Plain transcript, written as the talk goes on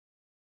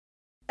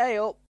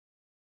Ale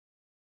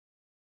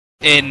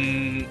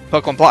in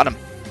Pokemon Platinum.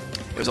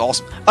 It was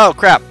awesome. Oh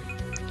crap.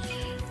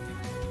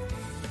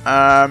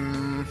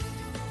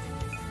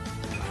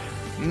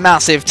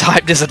 Massive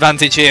type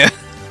disadvantage here.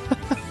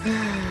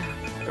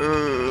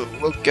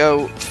 We'll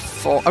go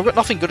for... I've got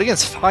nothing good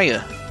against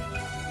fire.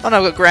 Oh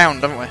no, we've got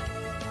ground, haven't we?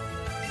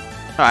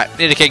 Alright,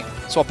 need a king.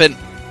 Swap in.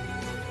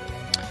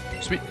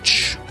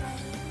 Switch.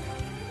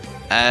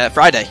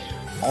 Friday.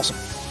 Awesome.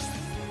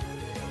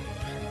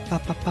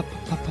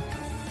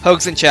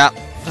 Hugs in chat.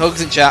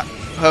 Hugs in chat.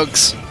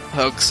 Hugs.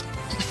 Hugs.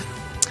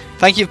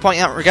 Thank you for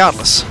pointing out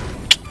regardless.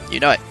 You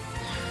know it.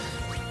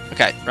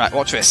 Okay, right,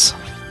 watch this.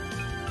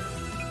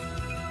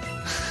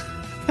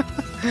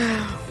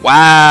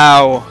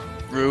 Wow.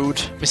 Rude,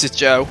 Mrs.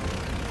 Joe.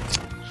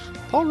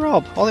 Poor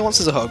Rob. All he wants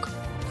is a hug.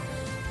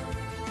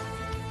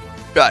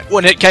 Right,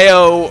 one hit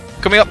KO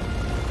coming up.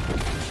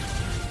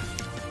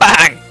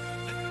 Bang!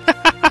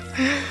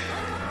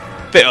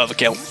 Bit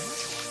overkill.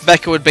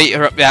 Becca would beat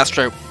her up, yeah, that's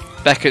true.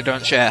 Becca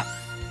don't share.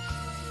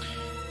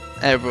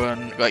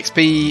 Everyone got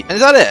XP, and is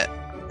that it?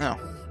 Oh,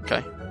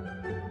 okay.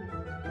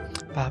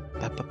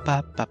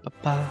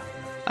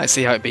 I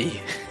see how it be.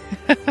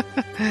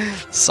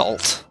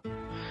 Salt.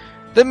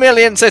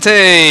 Vermilion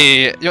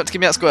City! You want to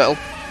give me that Squirtle?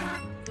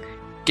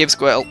 Give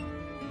Squirtle.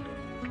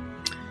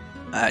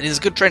 It is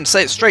a good train to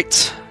say it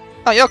straight.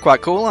 Oh, you're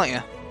quite cool, aren't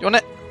you? You want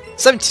it?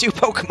 72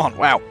 Pokemon,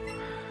 wow.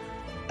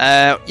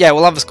 Yeah,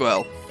 we'll have a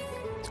Squirtle.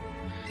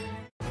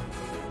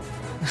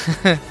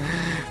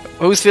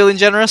 Who's feeling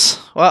generous?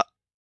 What?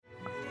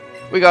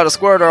 We got a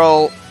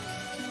Squirtle.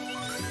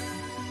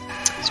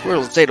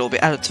 Squirtle's data will be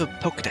added to a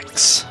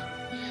Pokedex.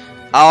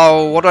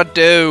 Oh, what do I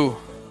do?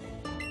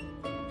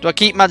 Do I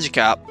keep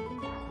Magikarp?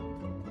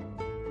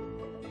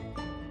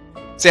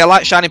 See, I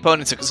like Shiny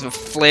Ponyta because the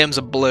flames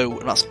are blue,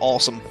 and that's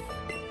awesome.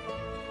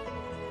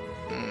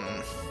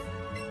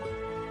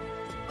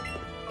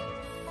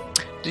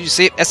 Did you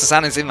see it?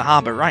 SSN is in the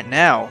harbour right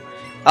now.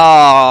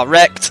 Ah,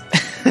 wrecked.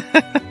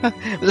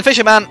 There's a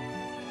fisherman.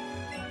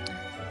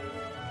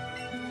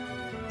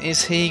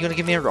 Is he going to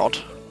give me a rod?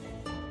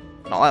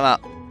 Not like that.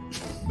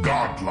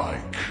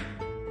 Godlike.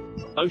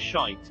 Oh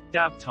shite,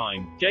 dab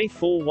time.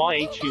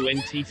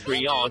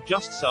 J4YHUNT3R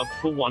just subbed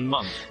for 1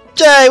 month.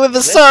 Jay with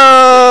a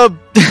sub!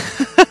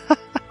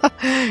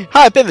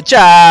 Hype in the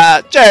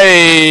chat!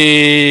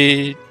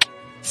 Jay!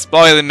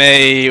 Spoiling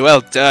me, well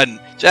done.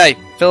 Jay,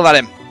 fill that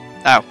in.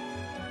 Oh.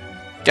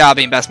 Gar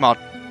being best mod.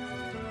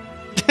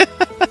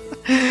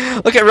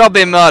 Look at Rob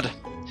being mod.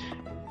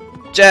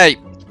 Jay.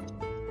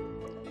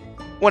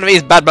 One of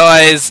these bad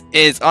boys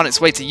is on its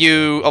way to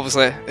you.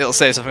 Obviously, it'll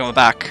say something on the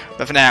back.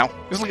 But for now,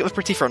 just look at the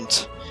pretty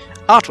front.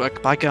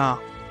 Artwork by Gar.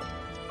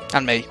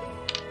 And me.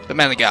 But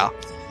mainly Gar.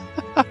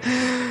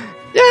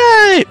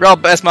 Yay!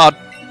 Rob, best mod.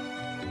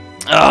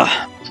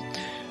 Ugh.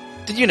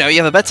 Did you know you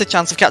have a better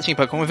chance of catching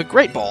Pokemon with a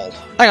Great Ball?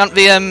 Hang on,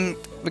 the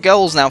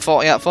goal's now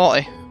 40 out of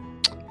 40.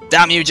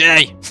 Damn you,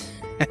 Jay!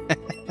 I'm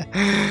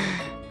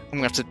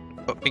gonna have to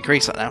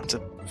increase that now to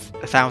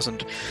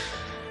 1,000.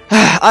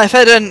 I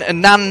fed a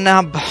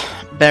Nanab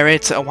berry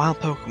to a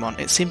wild Pokemon.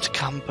 It seemed to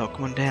calm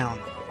Pokemon down.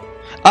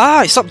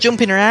 Ah, it stopped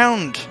jumping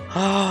around.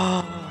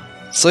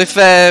 So if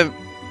they're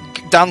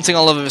dancing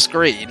all over the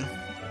screen,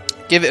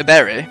 give it a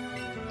berry.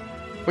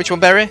 Which one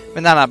berry?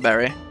 The Nanab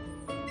berry.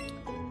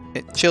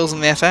 It chills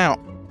them the F out.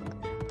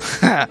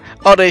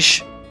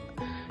 Oddish.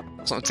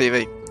 It's on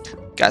TV.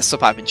 Guys, stop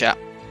hyping chat.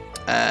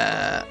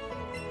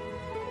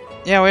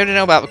 Yeah, we already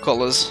know about the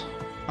colours.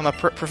 I'm a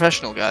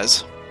professional,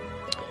 guys.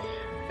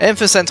 Aim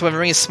for the centre when the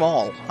ring is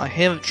small. I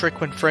hear the trick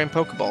when throwing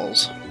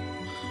Pokeballs.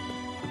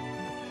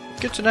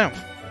 Good to know.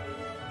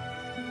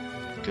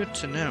 Good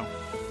to know.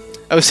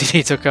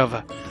 OCD took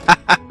over.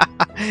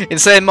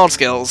 Insane mod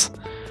skills.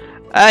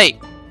 Hey!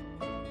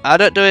 I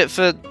don't do it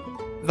for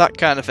that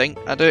kind of thing.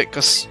 I do it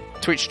because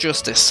Twitch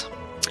justice.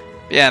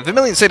 But yeah,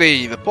 Vermilion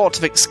City, the port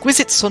of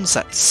exquisite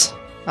sunsets.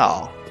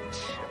 Oh.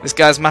 This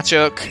guy's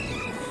Machoke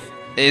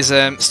is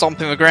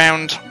stomping the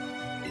ground.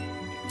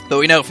 But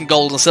we know from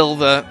Gold and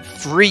Silver,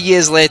 3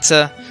 years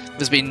later,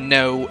 there's been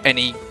no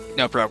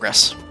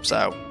progress.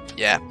 So,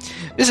 yeah.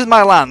 This is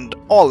my land,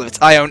 all of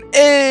it. I own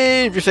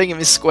everything in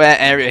this square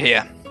area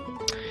here.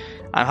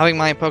 I'm having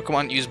my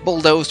Pokemon use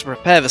Bulldoze to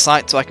prepare the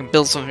site so I can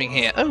build something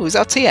here. Oh, is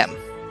that a TM?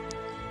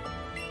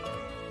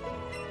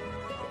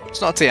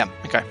 It's not a TM,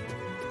 okay.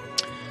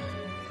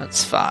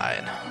 That's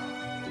fine.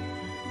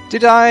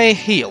 Did I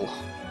heal?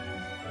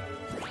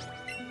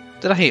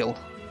 Did I heal?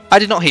 I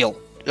did not heal.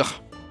 Ugh,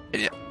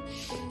 idiot.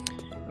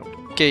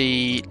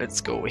 Okay,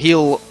 let's go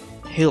heal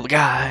the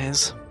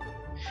guys.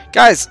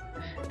 Guys,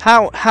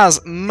 how has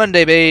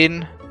Monday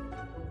been?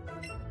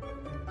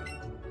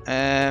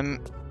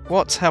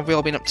 What have we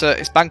all been up to?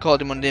 It's Bank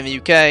Holiday Monday in the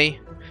UK.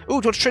 Ooh, do you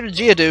want to trade a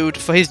Geodude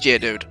for his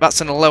Geodude?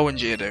 That's an Alolan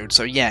Geodude,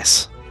 so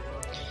yes.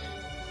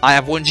 I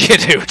have one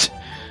Geodude.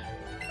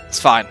 It's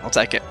fine, I'll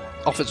take it.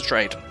 Offer to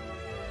trade.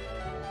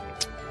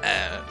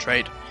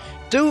 Trade.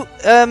 Do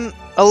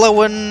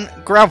Alolan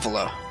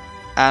Graveler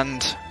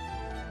and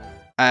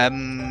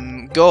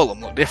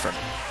Golem look different?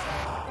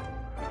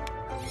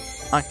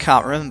 I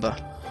can't remember.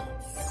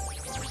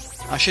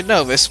 I should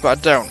know this, but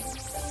I don't.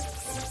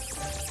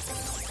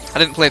 I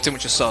didn't play too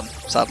much of Sun,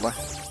 sadly.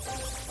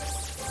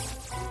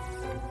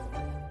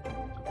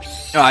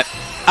 Alright,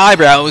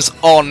 eyebrows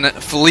on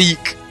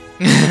fleek.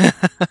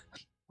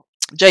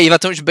 Jay, you've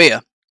had too much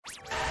beer.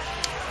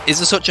 Is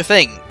there such a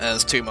thing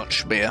as too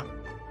much beer?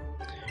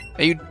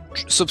 Are you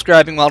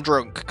subscribing while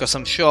drunk? Because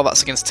I'm sure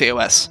that's against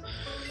TOS.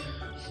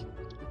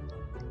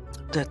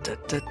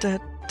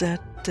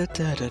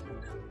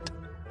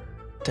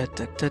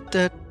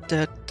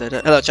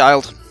 Hello,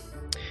 child.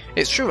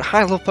 It's true,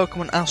 high level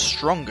Pokemon are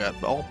stronger,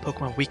 but all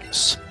Pokemon are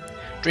weakness.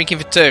 Drinking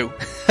for 2.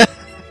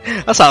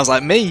 That sounds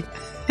like me.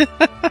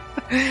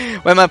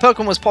 When my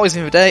Pokemon was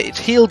poisoned for a day, it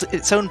healed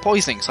its own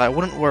poisoning, so I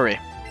wouldn't worry.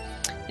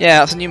 Yeah,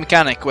 that's a new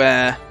mechanic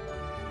where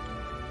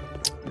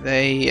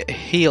they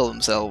heal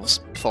themselves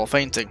before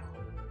fainting.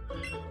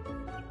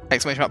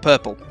 Exclamation mark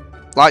purple.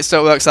 Lights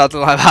don't work sadly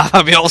like that.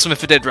 That'd be awesome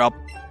if it did, Rob.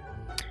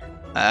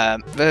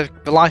 The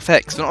Life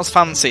X, they're not as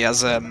fancy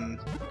as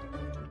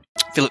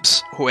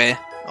Phillips Hue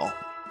or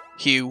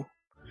Hugh.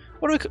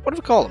 What do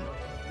we call them?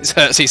 It's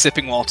Hertzy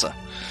sipping water.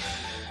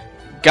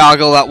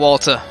 Gargle that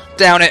water.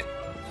 Down it.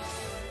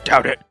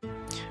 Down it.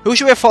 Who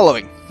should we be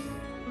following?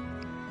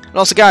 And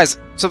also, guys,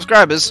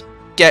 subscribers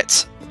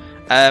get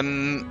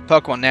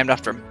Pokemon named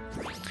after them.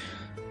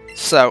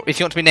 So, if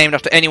you want to be named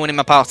after anyone in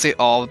my party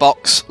or the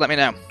box, let me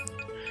know.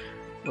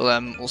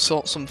 We'll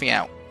sort something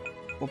out.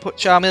 We'll put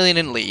Charmeleon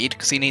in lead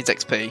because he needs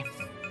XP.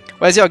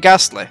 Where's your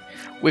Ghastly?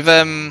 We've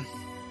not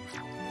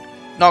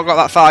got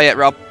that far yet,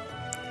 Rob.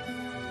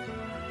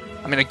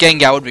 I mean, a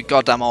Gengar would be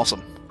goddamn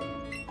awesome.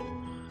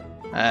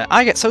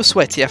 I get so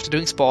sweaty after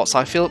doing sports,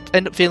 I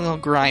end up feeling all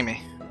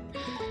grimy.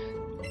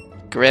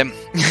 Grim.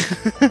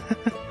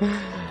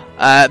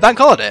 Bank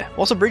holiday.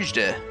 What's a bridge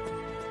day?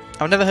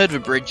 I've never heard of a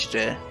bridge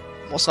day.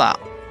 What's that?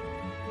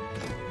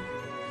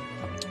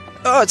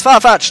 Oh, it's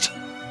Farfetch'd.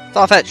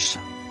 Farfetch'd.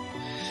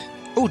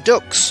 Oh,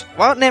 ducks.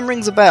 What name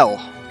rings a bell?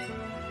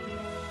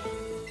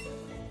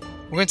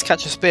 We're going to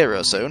catch a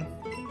Spearow soon.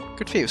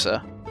 Good for you,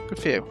 sir. Good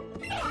for you.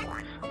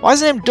 Why does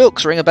the name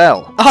Ducks ring a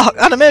bell? Oh,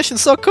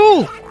 animation's so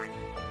cool!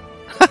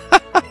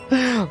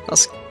 I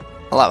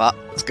like that.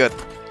 That's good.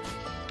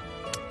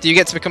 Do you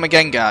get to become a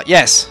Gengar?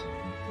 Yes.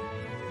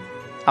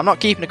 I'm not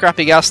keeping a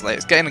crappy Ghastly.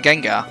 It's getting a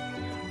Gengar.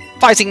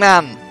 Fighting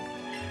Man!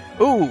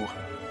 Ooh!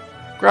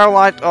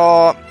 Growlite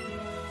or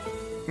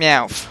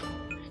Meowth?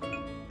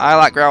 I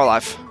like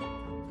Growlithe.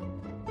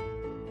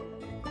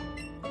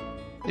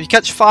 If you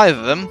catch 5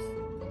 of them,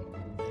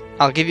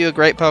 I'll give you a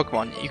great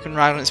Pokemon. You can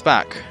ride on its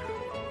back.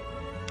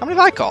 How many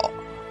have I caught?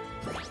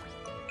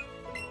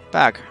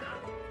 Bag.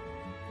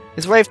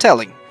 Is Wave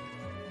telling?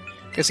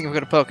 Guessing if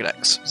we've got a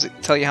Pokedex. Does it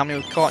tell you how many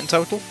we've caught in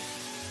total?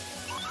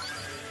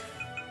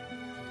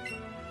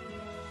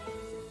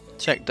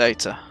 Check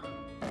data.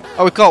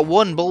 Oh, we caught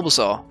 1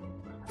 Bulbasaur.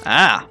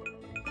 Ah!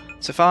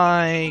 So if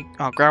I...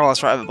 Oh,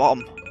 Growlithe's right at the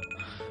bottom.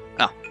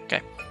 Oh,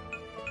 okay.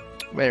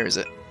 Where is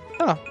it?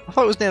 Oh, I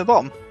thought it was near the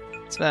bottom.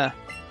 It's there.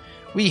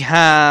 We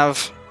have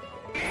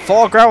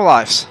 4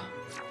 Growlithes.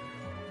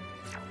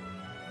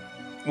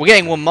 We're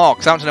getting 1 more,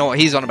 because I want to know what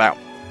he's on about.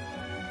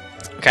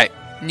 Okay,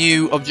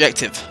 new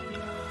objective.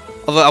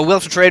 Although I will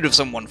have to trade with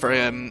someone for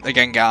a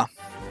Gengar.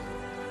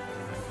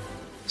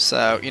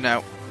 So, you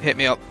know, hit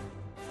me up.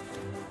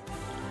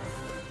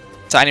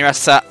 Tiny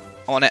Rattata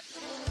on it.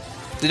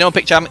 Did no one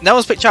pick Charmeleon? No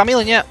one's picked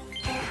Charmeleon yet.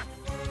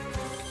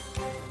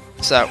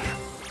 So.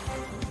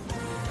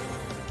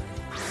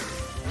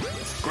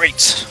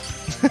 Great.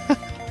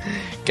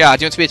 God,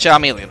 do you want to be a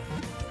Charmeleon?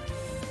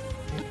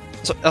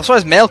 So, as far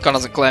as Mailcon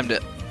hasn't claimed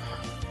it.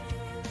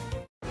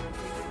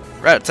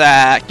 Red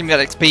attack, give me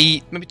that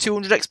XP. Maybe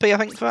 200 XP, I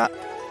think, for that.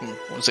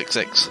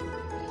 166.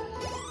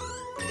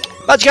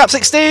 Magikarp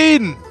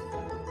 16!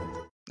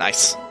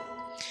 Nice.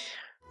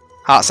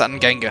 Heartsat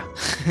and Gengar.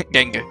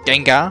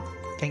 Gengar?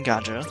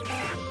 Gengar, Joe.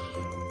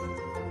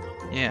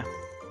 Yeah.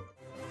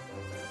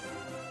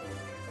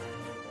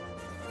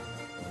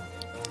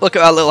 Look at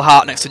that little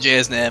heart next to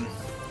Jay's name.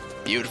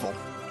 Beautiful.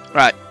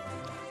 Right.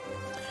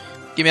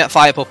 Give me that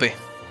fire puppy.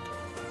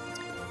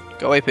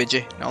 Go away,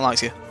 Pidgey. No one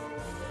likes you.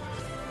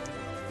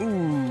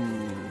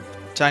 Ooh.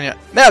 Tiny.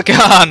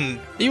 Melkon!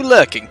 Are you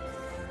lurking?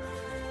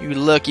 You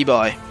lurky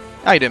boy.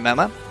 How you doing, man?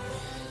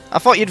 I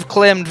thought you'd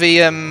claimed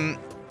the,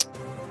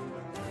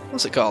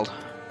 what's it called?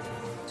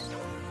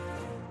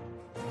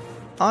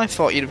 I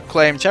thought you'd have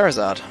claimed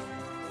Charizard.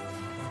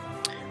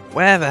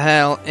 Where the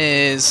hell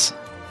is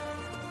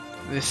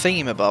the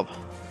thingamabob?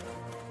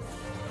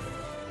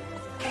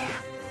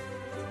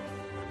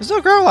 There's no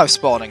Growlithe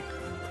spawning.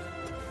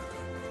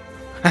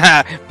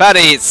 Haha, buddy,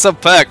 it's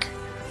sub-perk.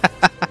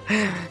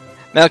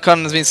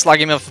 Melkon has been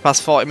slagging me off for the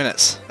past 40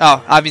 minutes.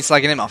 Oh, I've been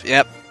slagging him off,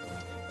 yep.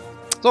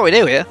 That's what we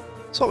do here.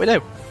 That's what we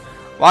do.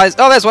 Why is...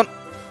 Oh, there's one.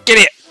 Give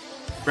me it.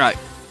 Right.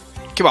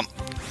 Come on.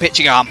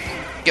 Pitching arm.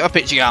 Get my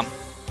pitching arm.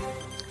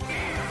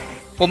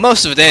 Well,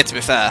 most of the day, to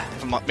be fair,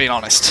 if I'm not being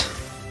honest.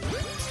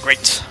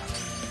 Great.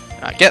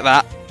 Right, get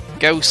that.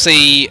 Go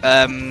see,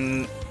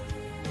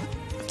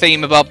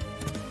 thingamabob.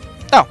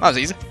 Oh, that was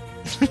easy.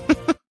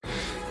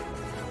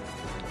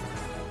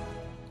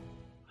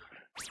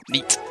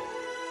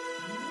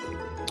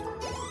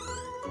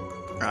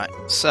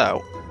 Right,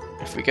 so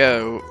if we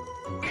go...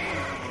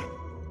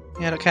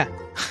 Yeah, I don't care.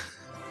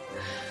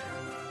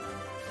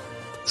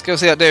 Let's go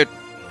see that dude.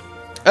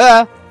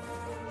 Ah!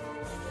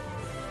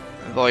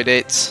 Avoid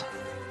it.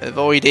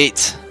 Avoid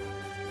it.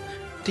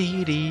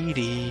 Dee dee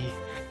dee.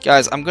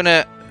 Guys, I'm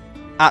gonna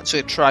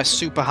actually try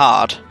super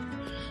hard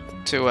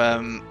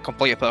to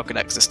complete a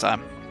Pokédex this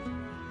time.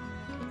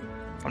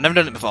 I've never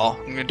done it before.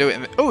 I'm gonna do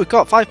it. Oh, we've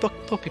got 5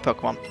 puppy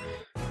Pokemon.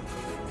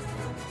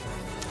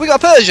 We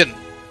got a Persian.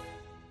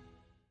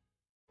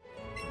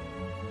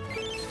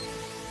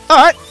 All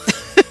right.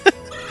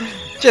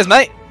 Cheers,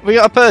 mate. We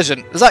got a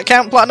Persian. Does that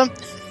count platinum?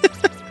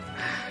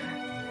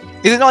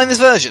 Is it not in this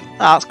version?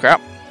 Ah, that's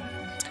crap.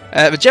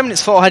 The gem in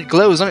its forehead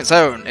glows on its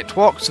own. It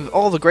walks with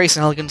all the grace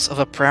and elegance of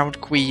a proud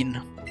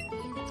queen.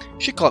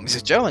 Should call it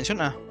Mrs. Joe,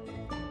 shouldn't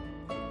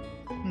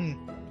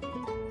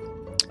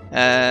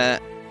I?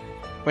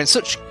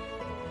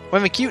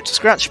 When the cute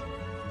Scratch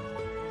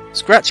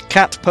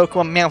Cat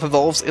Pokemon Meowth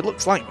evolves, it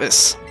looks like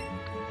this.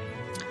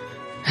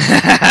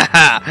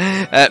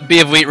 Be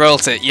of wheat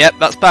royalty. Yep,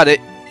 that's Paddy.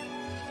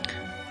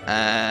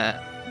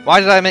 Why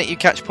did I make you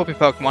catch puppy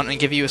Pokemon and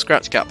give you a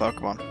Scratch Cat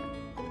Pokemon?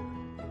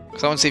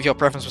 Because I want to see if your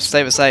preference would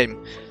stay the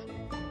same.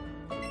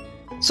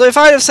 So if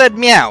I'd have said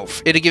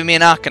Meowth, it'd have given me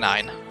an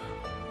Arcanine.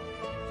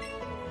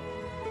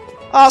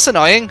 Oh, that's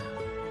annoying.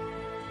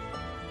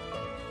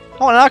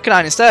 I want an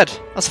Arcanine instead.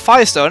 That's a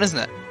Firestone, isn't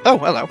it? Oh,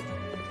 hello.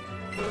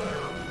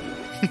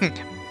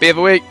 Be of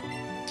the week.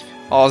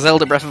 Or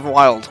Zelda Breath of the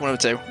Wild, one of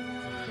the two.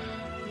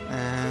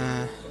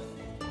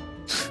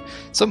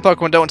 Some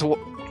Pokemon don't want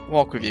to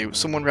walk with you.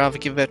 Some would rather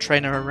give their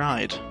trainer a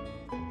ride.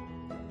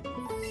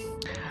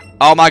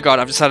 Oh my god,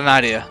 I've just had an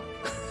idea.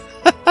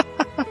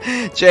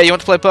 Jay, you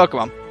want to play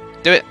Pokemon?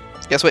 Do it.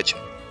 Guess which?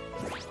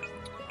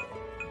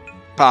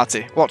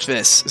 Party. Watch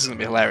this. This is going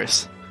to be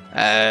hilarious.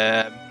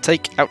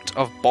 Take out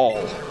of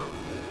ball.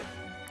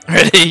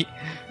 Ready?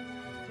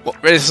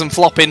 What, ready for some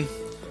flopping?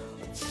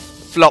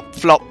 Flop,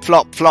 flop,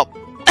 flop, flop.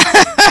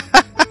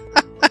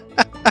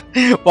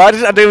 Why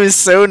didn't I do this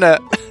sooner?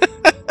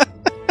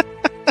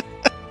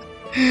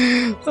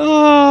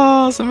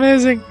 Oh, it's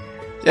amazing.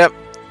 Yep.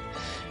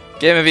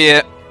 Game of the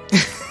year.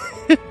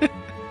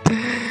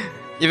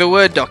 You have a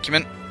Word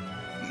document.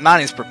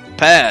 Man is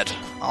prepared.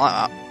 I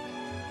like that.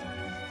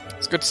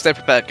 It's good to stay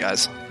prepared,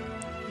 guys.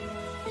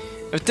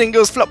 Everything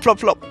goes flop, flop,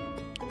 flop.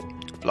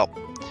 Flop.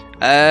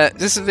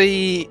 This is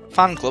the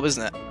fan club,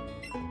 isn't it?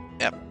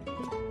 Yep.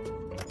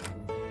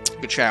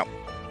 Good shout.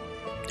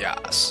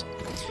 Yes.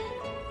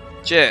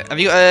 Jay, have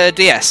you got a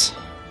DS?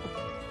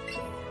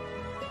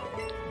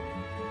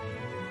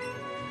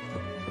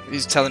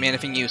 He's telling me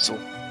anything useful.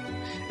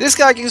 This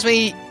guy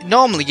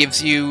normally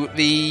gives you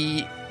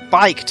the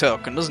bike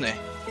token, doesn't he?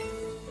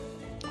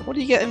 What are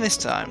you getting this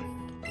time?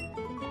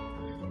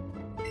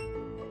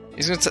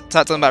 He's going to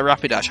start telling about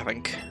Rapidash, I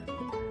think.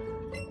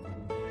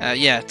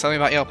 Yeah, tell me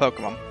about your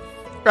Pokemon.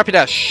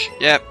 Rapidash!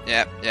 Yep,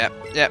 yep, yep,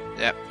 yep,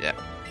 yep,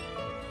 yep.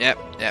 Yep,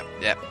 yep,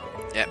 yep,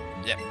 yep,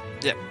 yep,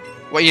 yep.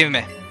 What are you giving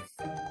me?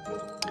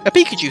 A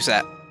Pikachu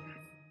set!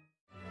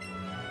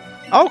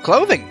 Oh,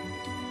 clothing!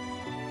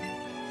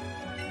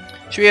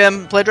 Should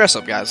we play dress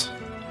up, guys?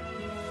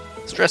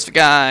 Let's dress for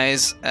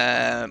guys.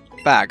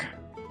 Bag.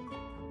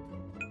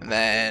 And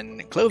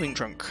then clothing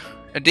trunk.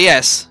 A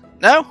DS.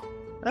 No?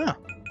 Oh.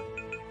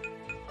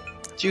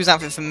 Choose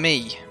outfit for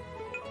me.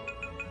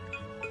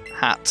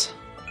 Hat.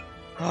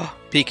 Oh,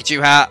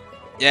 Pikachu hat.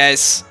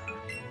 Yes.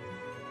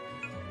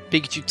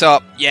 Pikachu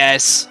top.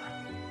 Yes.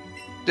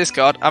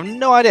 Discard. I have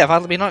no idea. I've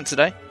hardly been on it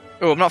today.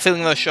 Oh, I'm not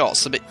feeling those shorts.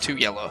 It's a bit too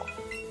yellow.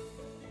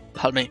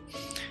 Pardon me.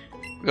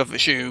 We go for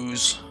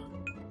shoes.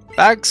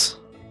 Bags.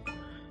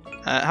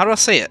 How do I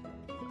see it?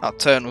 I'll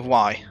turn with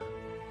Y.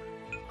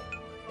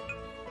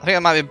 I think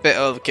that might be a bit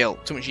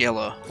overkill. Too much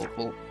yellow.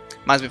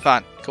 Mine's been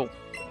fine. Cool.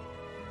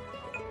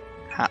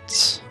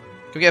 Hats.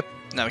 Can we get?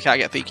 No, we can't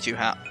get a Pikachu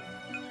hat.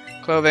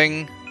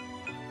 Clothing.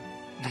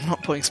 I'm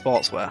not putting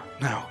sportswear.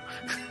 No.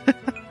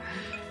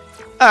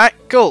 Alright,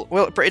 cool. We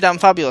look pretty damn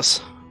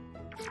fabulous.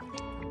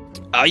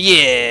 Oh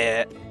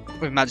yeah!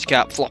 With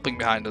Magikarp flopping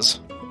behind us.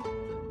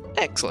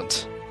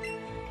 Excellent.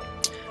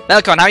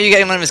 Melkon, how are you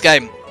getting on in this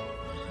game?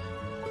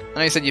 I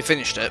know you said you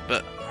finished it,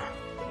 but...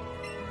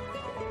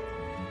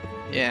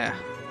 yeah.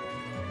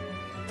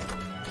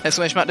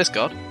 Exclamation mark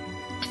Discord.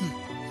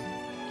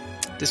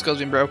 Discord's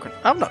been broken.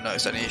 I've not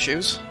noticed any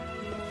issues.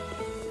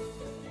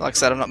 Like I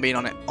said, I've not been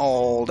on it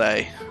all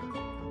day.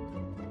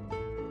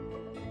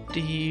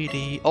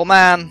 Dee. Oh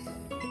man!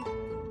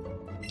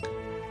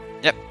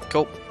 Yep,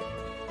 cool.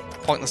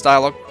 Pointless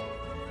dialogue.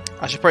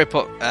 I should probably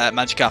put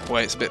Magikarp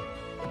away. It's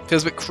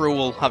feels a bit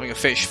cruel having a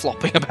fish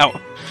flopping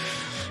about.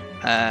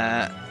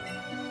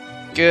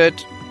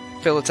 Good.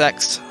 Fill the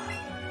text.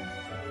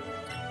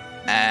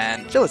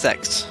 And fill the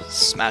text.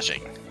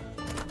 Smashing.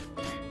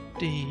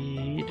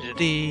 Dee.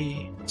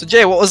 So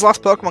Jay, what was the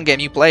last Pokemon game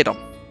you played on?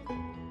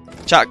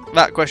 Chat,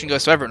 that question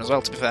goes to everyone as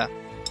well, to be fair.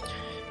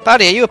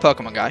 Paddy, are you a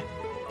Pokemon guy?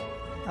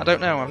 I don't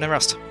know, I've never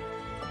asked.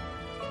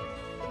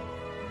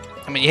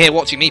 I mean, you're here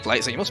watching me play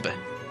it, so you must be.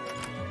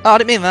 Oh, I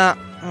didn't mean that.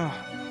 Oh.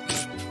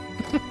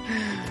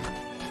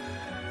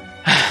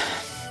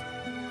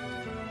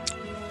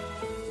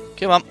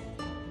 Come on.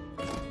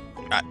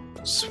 Right,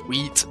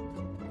 sweet.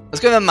 Let's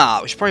go to the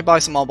mart. We should probably buy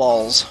some more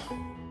balls.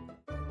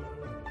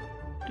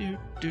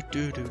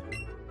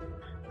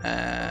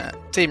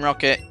 Team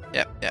Rocket.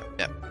 Yep.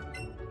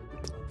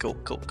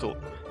 Cool.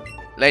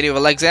 Lady with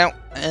her legs out.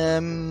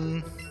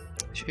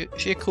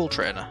 She a cool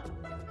trainer.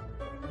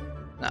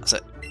 That's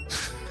it.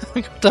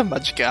 Got a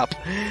magic app.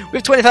 We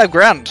have 25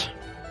 grand.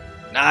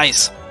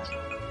 Nice.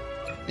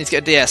 Need to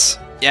get a DS.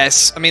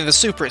 Yes, I mean they're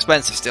super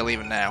expensive still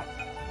even now.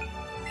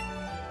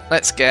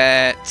 Let's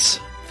get...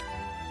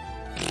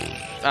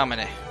 how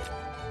many?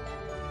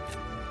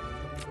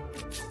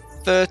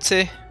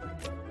 30?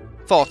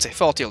 40.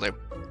 40 will do.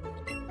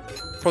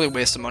 Probably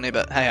waste of money,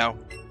 but hey ho.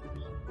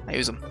 I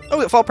use them. Oh,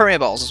 we got 4 Premier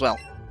Balls as well.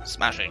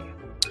 Smashing.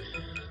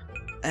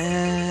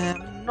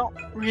 Not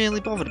really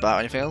bothered about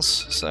anything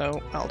else,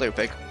 so that'll do,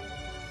 pig.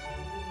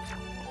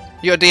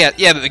 You got DS?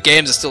 Yeah, but the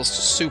games are still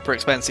super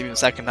expensive even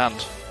second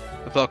hand.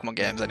 The Pokemon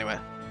games, anyway.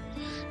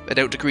 They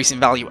don't decrease in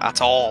value at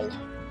all.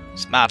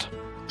 It's mad.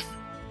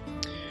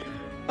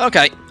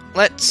 Okay,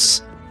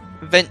 let's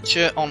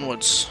venture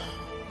onwards.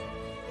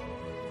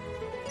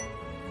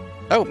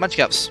 Oh,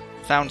 Magikarps.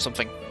 Found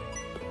something.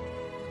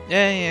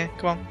 Yeah,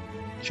 come on.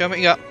 Show me what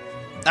you got.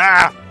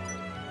 Ah!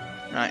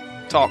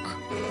 Right, talk.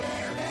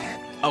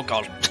 Oh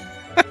god.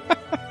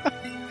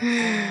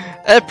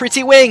 A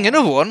pretty wing,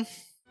 another one.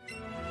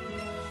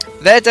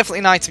 They're definitely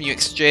an item you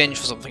exchange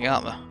for something,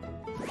 aren't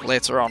they?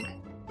 Later on.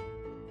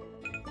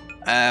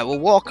 We'll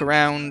walk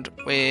around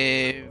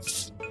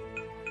with...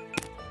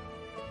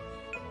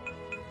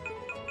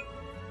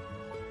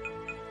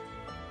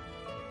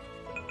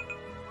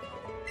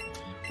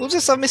 we'll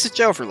just have Mrs.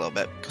 Joe for a little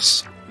bit,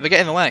 because they're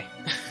getting in the way.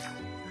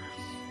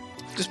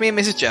 Just me and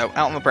Mrs. Joe,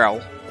 out on the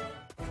prowl.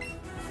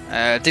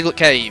 Diglett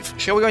Cave.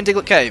 Shall we go in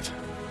Diglett Cave?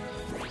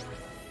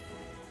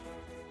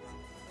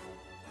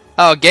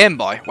 Oh, Game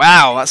Boy.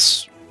 Wow,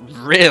 that's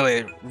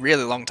really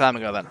long time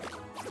ago then.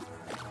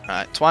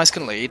 Right, twice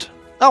can lead.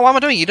 Oh, what am I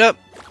doing? You don't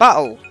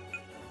battle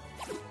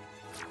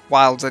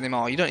wilds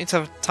anymore. You don't need to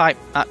have a type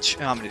match.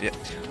 Oh, I'm an idiot.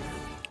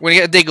 We're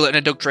gonna get a Diglett and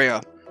a Dug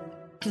Trio.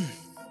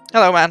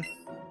 Hello, man.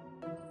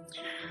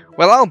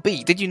 Well, I'll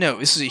be. Did you know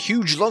this is a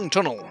huge, long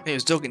tunnel? It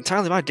was dug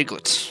entirely by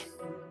Diglett.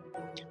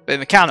 But in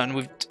the canon,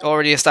 we've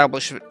already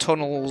established that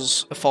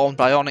tunnels are formed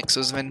by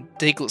onyxes and then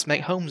Digletts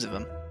make homes in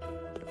them.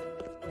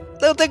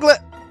 Little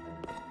Diglett!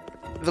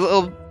 The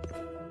little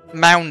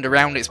mound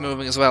around it's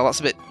moving as well. That's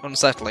a bit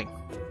unsettling.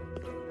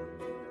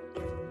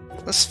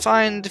 Let's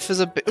find if there's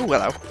a bit... ooh,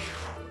 hello.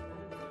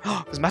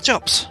 Oh, there's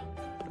matchups!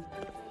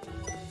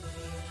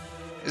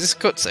 Is this a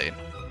cutscene?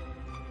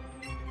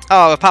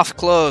 Oh, the path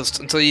closed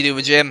until you do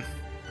the gym.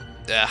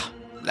 Yeah,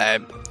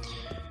 lame.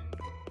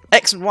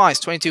 X and Y is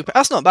 22.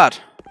 That's not bad.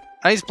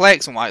 I need to play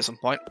X and Y at some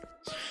point.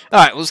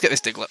 Alright, we'll just get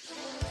this Diglett.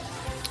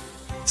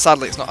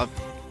 Sadly, it's not a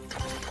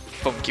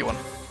funky one.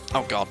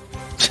 Oh god.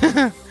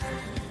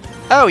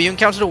 Oh, you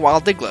encountered a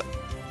wild Diglett.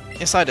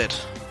 Yes, I did.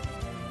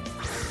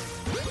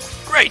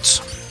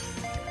 Great!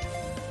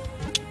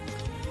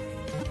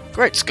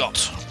 Great Scott.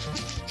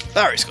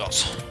 Very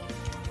Scott.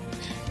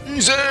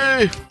 Easy!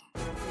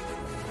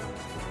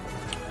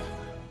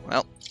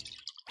 Well,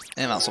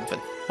 yeah, that's something.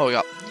 What we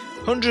got?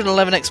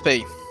 111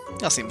 XP.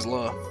 That seems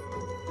low.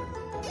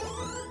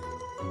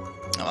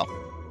 Oh well.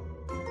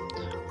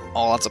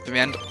 All adds up in the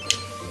end.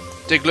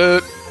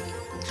 Diglett!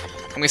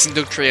 I'm guessing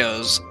Dug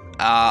Trios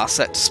are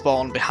set to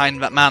spawn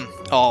behind that man,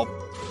 or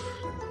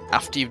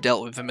after you've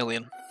dealt with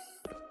Vermilion.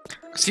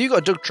 Because if you've got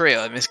a Dug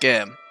Trio in this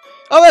game...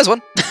 oh, there's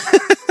one!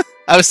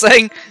 I was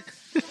saying...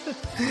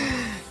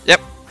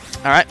 yep.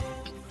 Alright.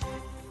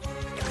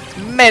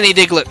 Many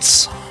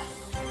Digletts!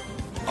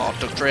 Oh,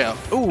 Dug Trio.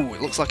 Ooh,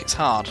 it looks like it's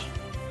hard.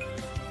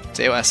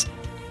 TOS.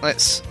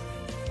 Let's...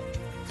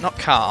 not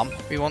calm,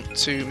 we want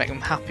to make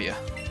them happier.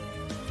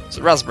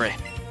 So raspberry.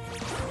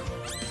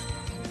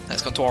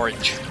 Let's go to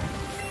orange.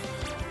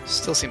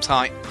 Still seems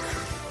high.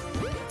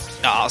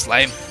 Ah, that's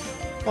lame.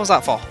 What was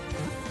that for?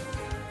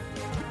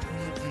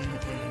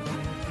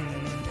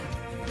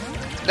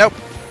 Nope.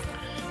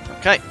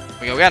 Okay,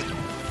 we go again.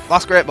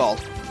 Last great ball.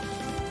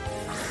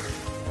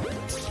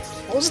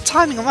 What was the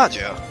timing on that,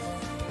 Joe?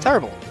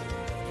 Terrible.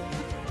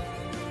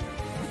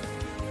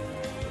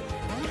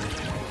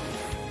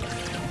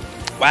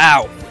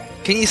 Wow.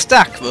 Can you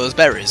stack those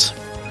berries?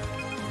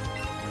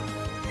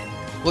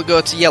 We'll go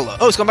to yellow.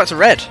 Oh, it's gone back to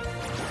red.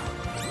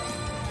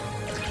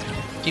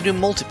 Can you do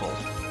multiple?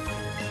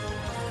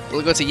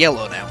 We'll go to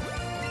yellow now.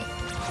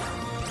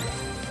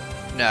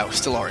 No,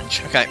 still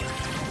orange. Okay.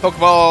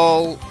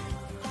 Pokeball.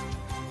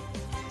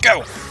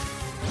 Go!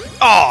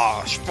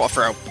 Oh, what a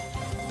throw.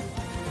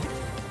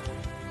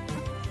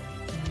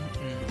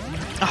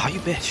 Oh,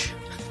 you bitch.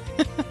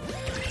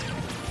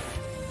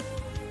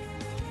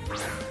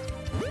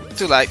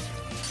 Too late.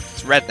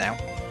 It's red now.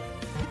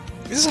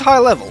 Is this a high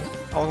level?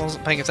 I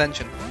wasn't paying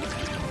attention.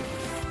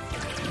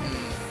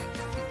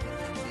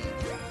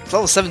 It's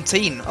level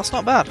 17. That's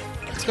not bad.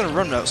 It's going to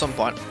run at some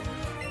point.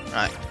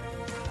 Right.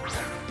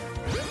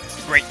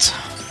 Great.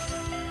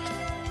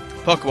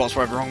 Pokeball's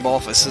probably the wrong ball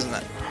for this, isn't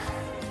it?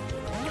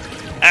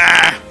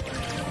 Ah!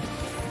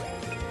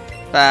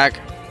 Bag.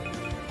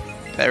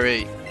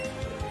 Perry.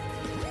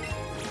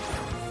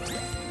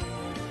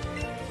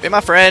 Be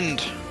my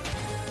friend.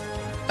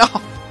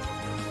 Oh.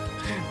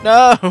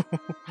 No.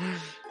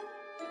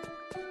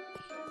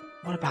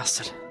 What a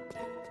bastard.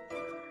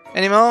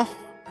 Any more?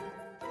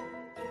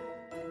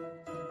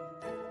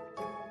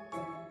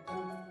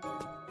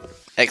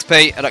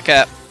 XP, I don't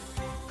care.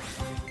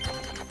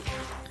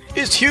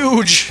 It's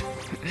huge!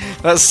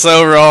 That's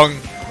so wrong.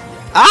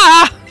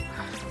 Ah!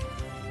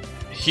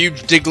 A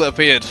huge Diglett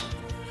appeared.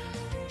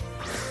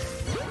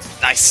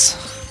 Nice.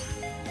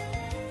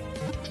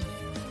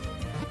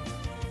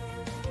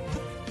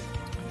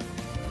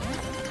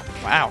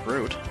 Wow,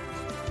 rude.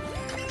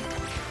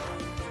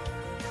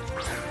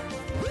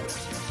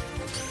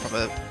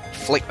 Proper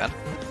flick, man.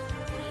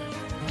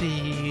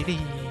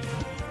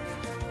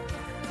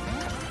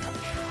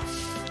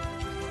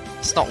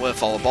 It's not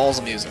worth all the balls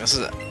I'm using this, is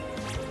it?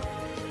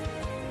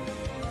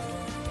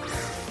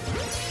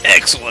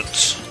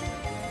 Excellent!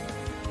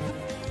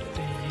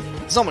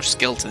 There's not much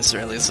skill to this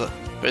really, is there?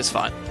 But it's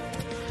fine.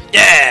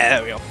 Yeah!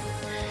 There we go.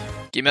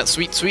 Give me that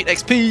sweet, sweet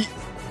XP!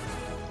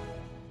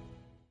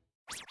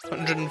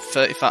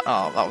 135.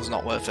 Oh, that was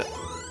not worth it.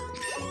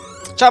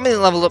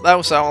 Champion leveled up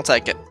though, so I'll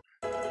take it.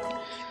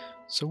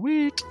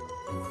 Sweet!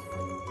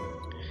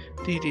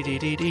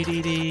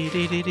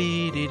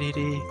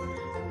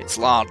 It's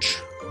large.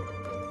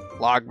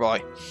 Large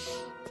boy.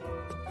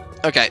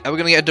 Okay, are we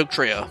gonna get a Doug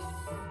Trio?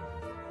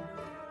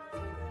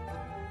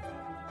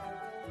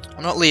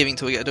 I'm not leaving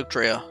till we get a Doug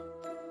Trio.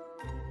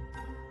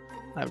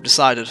 I've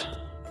decided.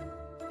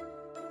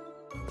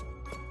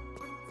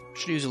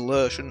 Should use a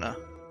lure, shouldn't I?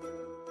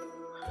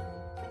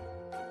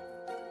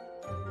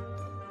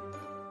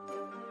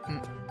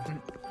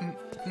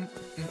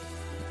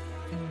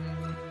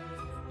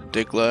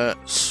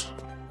 Diglets.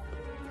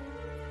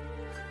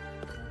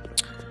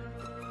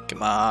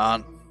 Come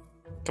on.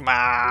 Come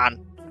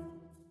on!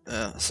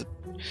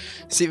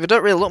 See, they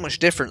don't really look much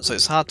different, so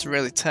it's hard to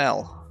really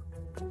tell.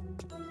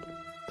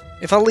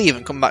 If I leave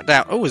and come back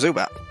down... Oh, a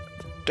Zubat.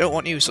 Don't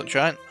want you,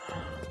 sunshine.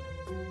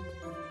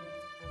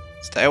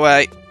 Stay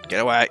away. Get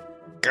away.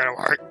 Get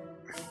away.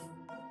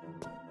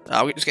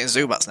 Oh, we're just getting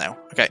Zubats now.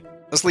 Okay,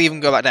 let's leave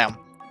and go back down.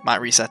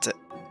 Might reset it.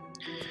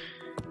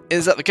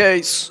 Is that the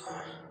case?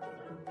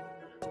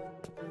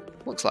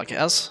 Looks like it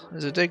has.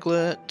 There's a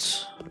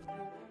Diglett.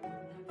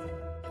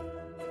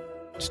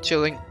 Just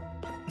chilling.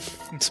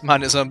 It's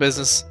mind its own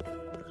business.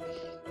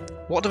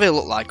 What do they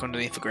look like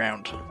underneath the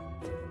ground?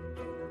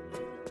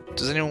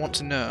 Does anyone want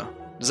to know?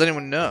 Does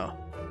anyone know?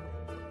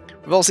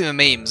 We've all seen the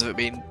memes of it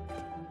being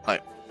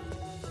like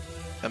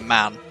a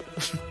man.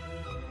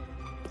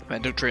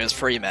 And Doug Trio has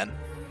 3 men,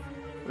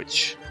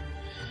 which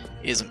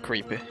isn't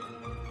creepy.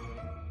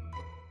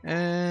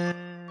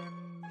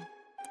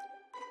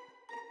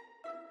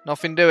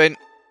 Nothing doing.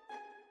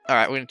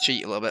 Alright, we're gonna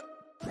cheat a little bit.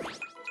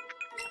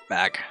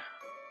 Bag.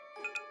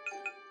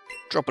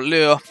 Drop a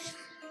lure.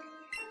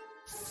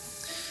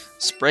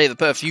 Spray the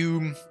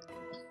perfume.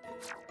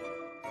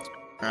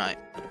 Right.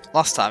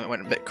 Last time it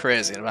went a bit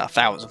crazy and about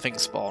 1,000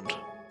 things spawned.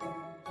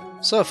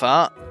 So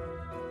far,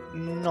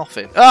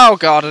 nothing. Oh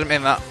god, I didn't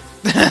mean that.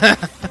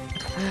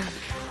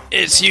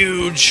 It's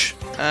huge.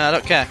 I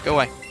don't care. Go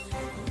away.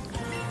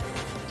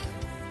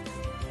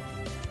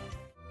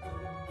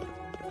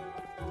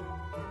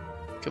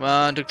 Come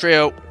on, Doug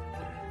Trio.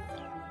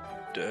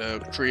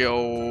 Doug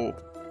Trio.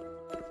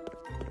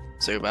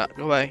 Zubat,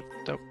 go away.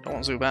 Don't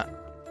want Zubat.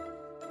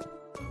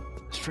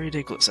 There's 3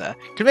 Diglets there.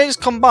 Can they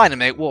just combine and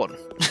make one?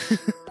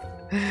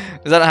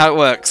 Is that how it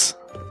works?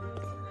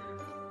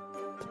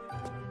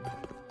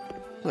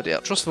 Bloody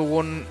hell. Trust for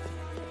one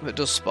that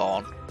does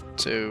spawn.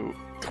 2.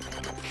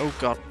 Oh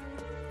god.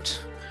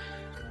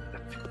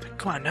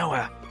 Come on,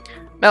 nowhere.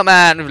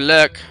 Meltman with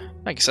luck.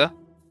 Thank you, sir.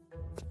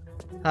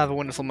 Have a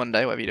wonderful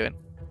Monday, whatever you're doing.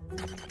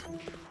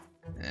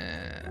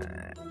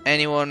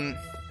 Anyone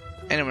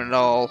at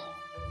all?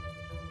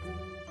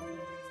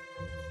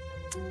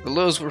 The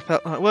lures were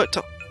repelled. Oh, it worked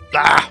up.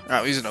 Ah! Right,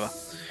 we'll use another.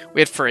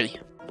 We had 3.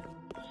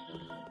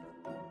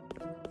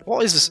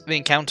 What is the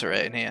encounter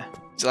rate in here?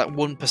 Is it like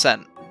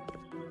 1%?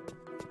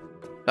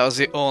 That was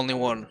the only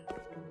one.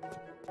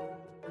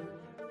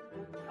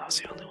 That was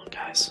the only one,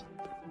 guys.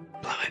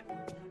 Blew it.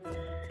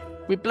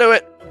 We blew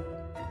it.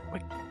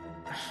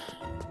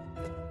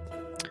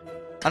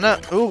 I know.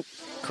 Ooh,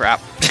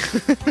 crap.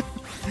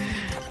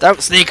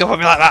 Don't sneak up on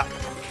me like that.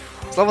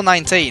 It's level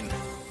 19.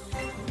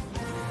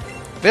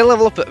 They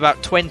level up at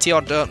about 20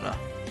 odd, don't they?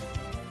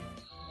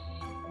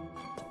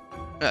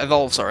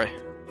 Evolve, sorry.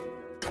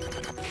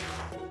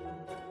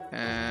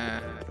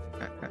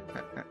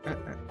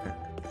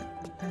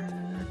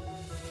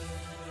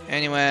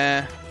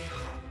 Anywhere.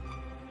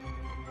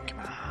 Come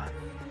on.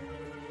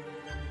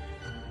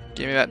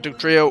 Give me that Doug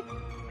Trio.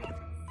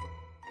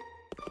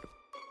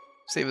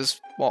 See, there's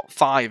what,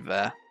 5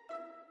 there.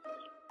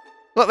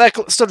 Look, they're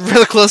stood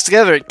really close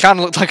together. It kind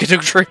of looked like a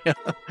Doug Trio.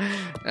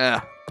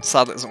 Yeah,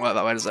 sadly it doesn't work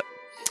that way, does it?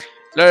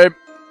 Lame.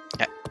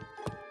 Okay.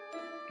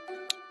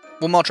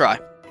 One more try.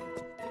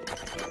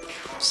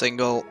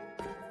 Single.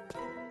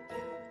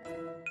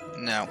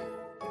 No.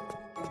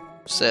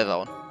 Save that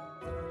one.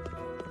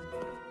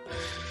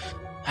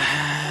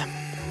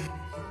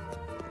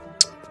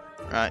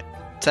 Right.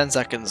 10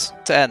 seconds.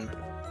 10.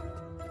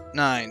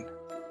 9.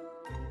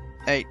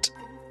 8.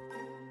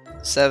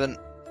 7.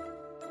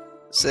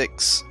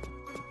 6.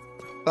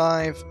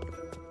 5.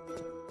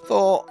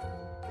 4.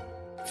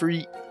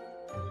 3.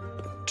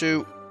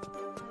 2.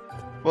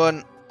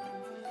 1.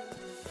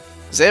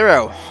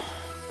 0.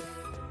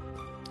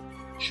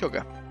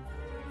 Sugar.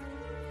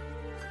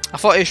 I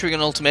thought issuing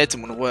an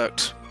ultimatum would have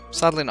worked.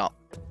 Sadly not.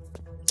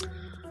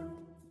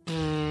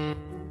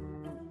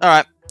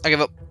 Alright, I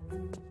give up.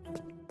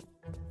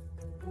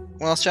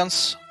 One last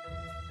chance?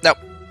 No.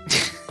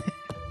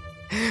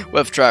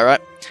 Worth a try,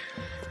 right?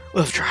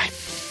 Worth a try.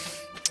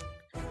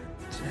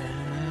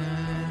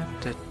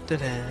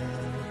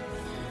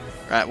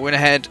 Right, we're gonna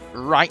head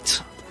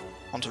right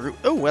onto route.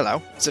 Oh,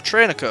 hello. It's a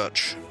trainer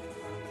coach.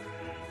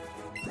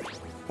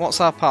 What's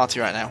our party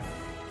right now?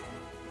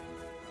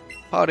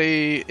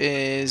 Party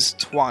is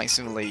twice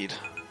in the lead.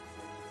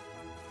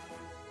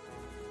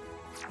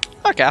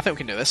 Okay, I think we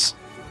can do this.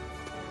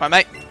 Right,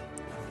 mate.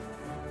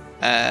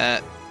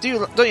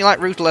 Don't you like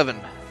Route 11?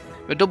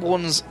 The double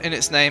ones in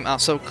its name are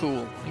so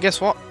cool. And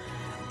guess what?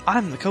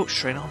 I'm the coach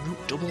trainer on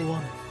Route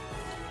 11.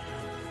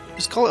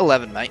 Just call it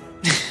 11, mate.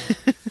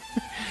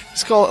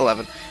 Just call it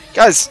 11.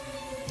 Guys,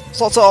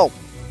 slots all.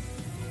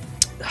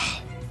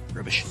 Ugh,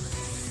 rubbish.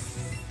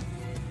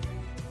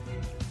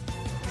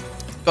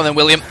 Go on then,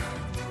 William.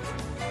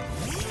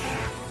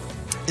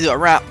 He's got a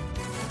rat.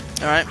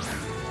 Alright.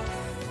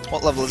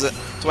 What level is it?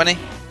 20?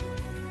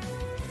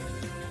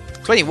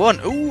 21.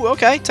 Ooh,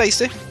 okay,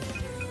 tasty.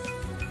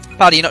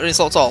 Paddy, you're not doing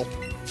slots all.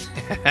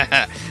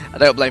 I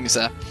don't blame you,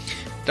 sir.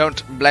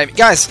 Don't blame me.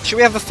 Guys, should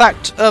we have a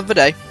fact of the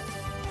day?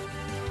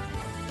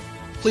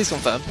 Please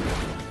confirm.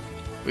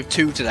 We've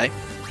 2 today.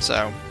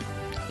 So,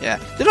 yeah.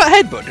 Did that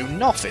headbutt do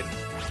nothing?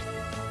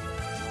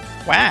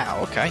 Wow,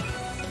 okay.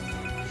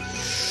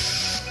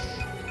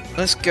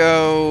 Let's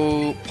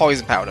go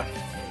poison powder.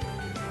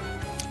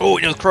 Oh,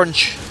 it does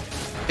crunch.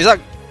 Is that...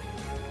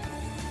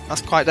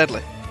 That's quite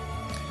deadly.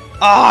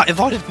 Ah,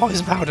 avoided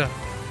poison powder.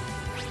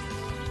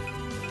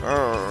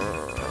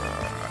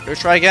 Do we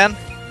try again?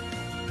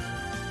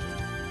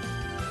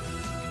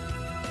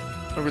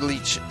 Or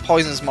leech.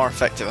 Poison's more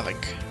effective, I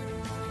think.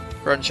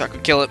 Crunch, I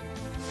could kill it.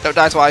 Don't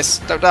die twice.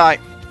 Don't die.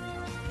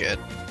 Good.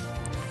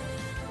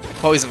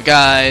 Poison,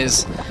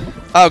 guys.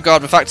 Oh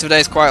god, the fact of the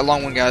day is quite a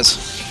long one, guys.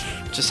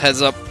 Just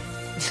heads up.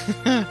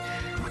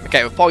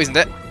 Okay, we've poisoned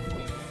it.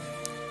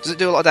 Does it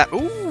do a lot of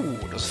damage? Ooh,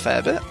 it does a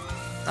fair bit.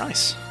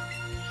 Nice.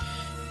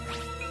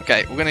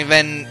 Okay, we're going to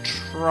then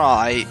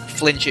try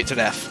flinch it to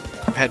death.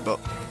 Headbutt.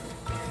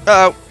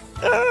 Uh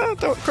oh.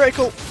 Don't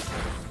critical.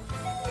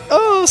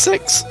 Oh,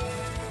 6.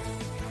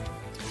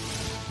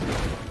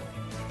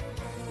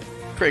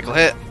 Critical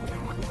hit.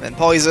 Then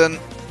poison.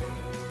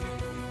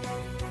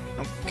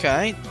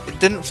 Okay. It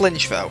didn't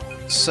flinch though.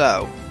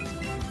 So,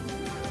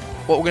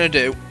 what we're going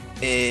to do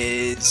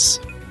is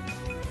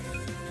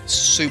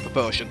super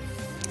potion.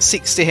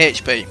 60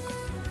 HP.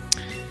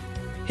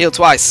 Heal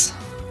twice.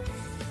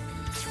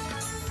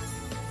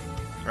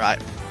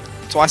 Right.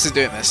 Twice is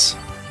doing this.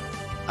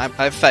 I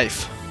have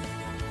faith.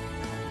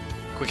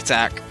 Quick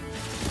attack.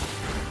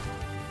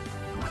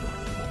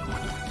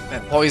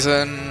 Then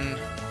poison.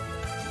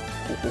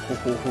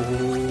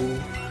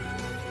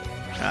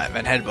 Right,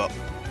 then headbutt.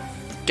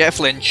 Get a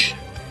flinch.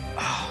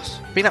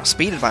 Oh, being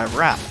outspeeded by a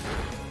rat.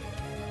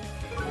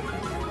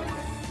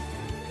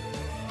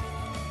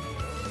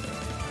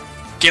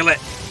 Kill it.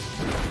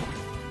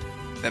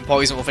 Then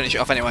poison will finish it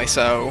off anyway,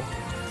 so...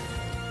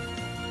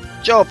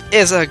 Job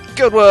is a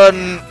good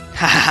one!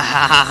 Ha ha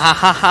ha ha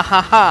ha ha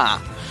ha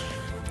ha!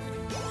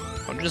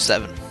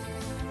 107.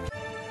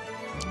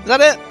 Is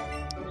that it?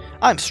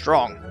 I'm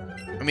strong.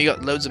 And we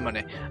got loads of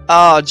money.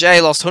 Oh, Jay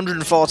lost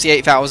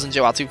 148,000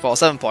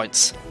 JoeR247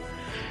 points.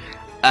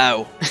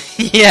 Oh.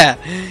 Yeah,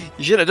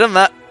 you should have done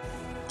that.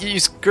 You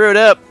screwed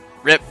up.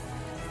 Rip.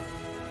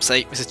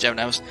 See, Mrs. Joe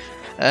knows.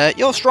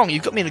 You're strong,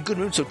 you've got me in a good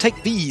mood, so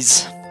take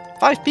these.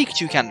 5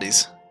 Pikachu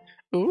candies.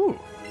 Ooh.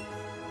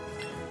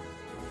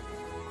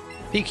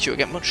 Pikachu will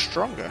get much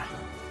stronger.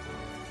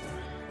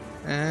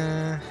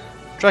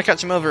 Try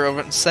catch him over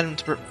and send him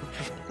to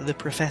the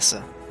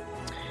professor.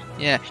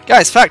 Yeah.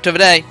 Guys, fact of the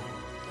day.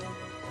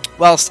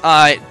 Whilst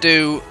I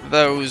do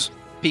those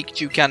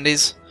Pikachu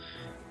candies,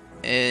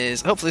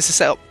 is... Hopefully this is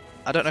set up.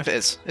 I don't know if it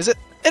is. Is it?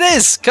 It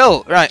is!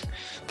 Cool! Right.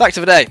 Fact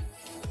of the day.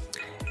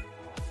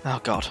 Oh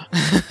god.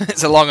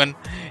 It's a long one.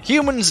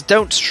 Humans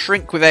don't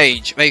shrink with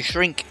age. They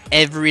shrink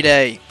every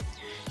day.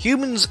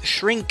 Humans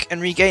shrink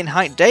and regain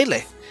height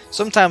daily.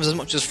 Sometimes as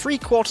much as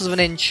 3/4 of an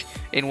inch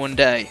in one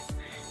day.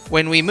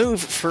 When we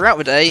move throughout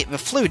the day, the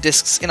fluid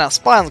discs in our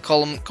spinal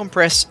column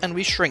compress and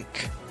we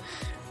shrink.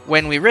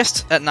 When we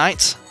rest at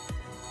night,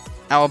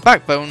 our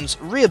backbones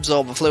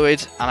reabsorb the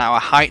fluid and our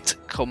height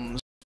comes.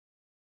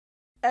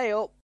 Hey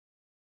up!